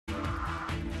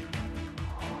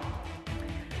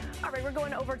All right, we're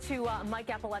going over to Mike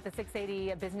Eppel at the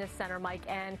 680 Business Center, Mike,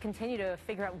 and continue to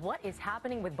figure out what is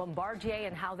happening with Bombardier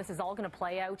and how this is all going to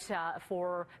play out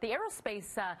for the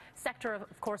aerospace sector,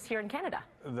 of course, here in Canada.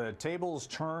 The tables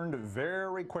turned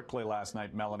very quickly last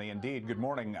night, Melanie. Indeed, good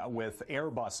morning, with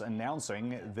Airbus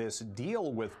announcing this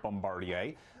deal with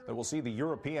Bombardier that will see the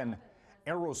European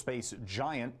aerospace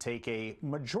giant take a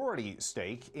majority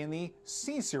stake in the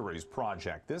CSeries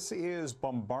project. This is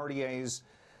Bombardier's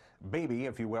baby,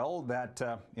 if you will, that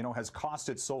has cost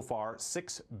it so far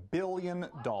 $6 billion.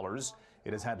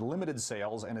 It has had limited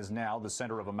sales and is now the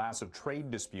center of a massive trade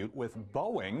dispute with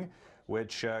Boeing,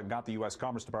 which got the U.S.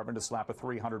 Commerce Department to slap a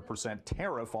 300%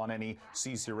 tariff on any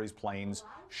C-Series planes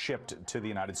shipped to the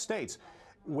United States.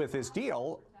 With this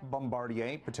deal,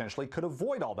 Bombardier potentially could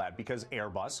avoid all that because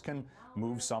Airbus can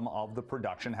move some of the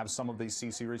production, have some of these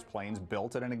C-Series planes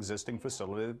built at an existing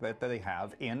facility that they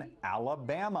have in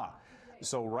Alabama.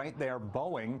 So right there,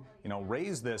 Boeing,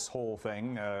 raised this whole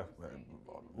thing a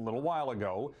little while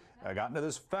ago, got into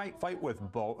this fight with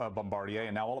Bombardier,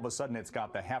 and now all of a sudden it's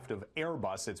got the heft of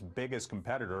Airbus, its biggest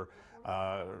competitor,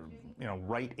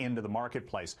 right into the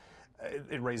marketplace.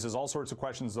 It raises all sorts of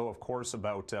questions, though, of course,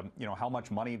 about how much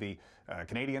money the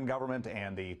Canadian government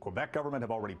and the Quebec government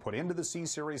have already put into the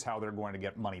C-Series, how they're going to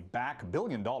get money back. $1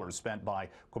 billion spent by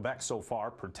Quebec so far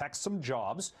protects some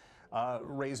jobs.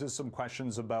 Raises some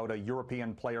questions about a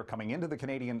European player coming into the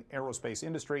Canadian aerospace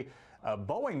industry.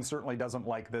 Boeing certainly doesn't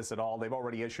like this at all. They've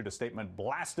already issued a statement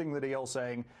blasting the deal,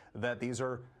 saying that these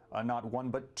are not one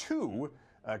but two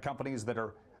companies that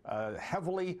are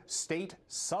heavily state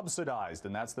subsidized,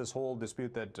 and that's this whole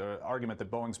dispute, that argument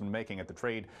that Boeing's been making at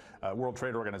the World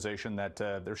Trade Organization, that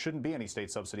there shouldn't be any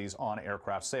state subsidies on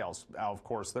aircraft sales. Now, of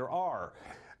course, there are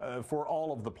for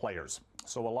all of the players.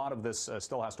 So a lot of this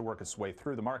still has to work its way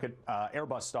through the market.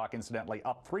 Airbus stock, incidentally,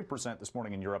 up 3% this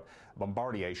morning in Europe.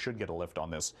 Bombardier should get a lift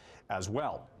on this as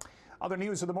well. Other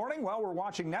news of the morning, well, we're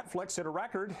watching Netflix hit a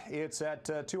record. It's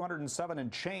at 207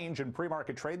 and change in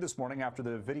pre-market trade this morning after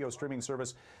the video streaming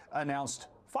service announced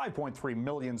 5.3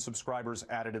 million subscribers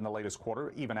added in the latest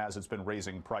quarter, even as it's been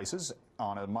raising prices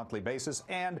on a monthly basis.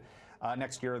 And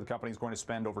next year, the company is going to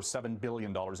spend over $7 billion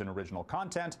in original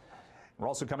content. We're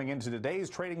also coming into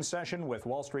today's trading session with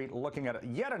Wall Street looking at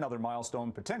yet another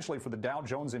milestone, potentially for the Dow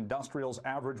Jones Industrials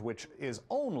average, which is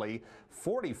only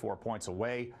 44 points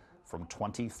away from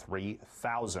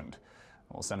 23,000.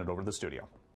 We'll send it over to the studio.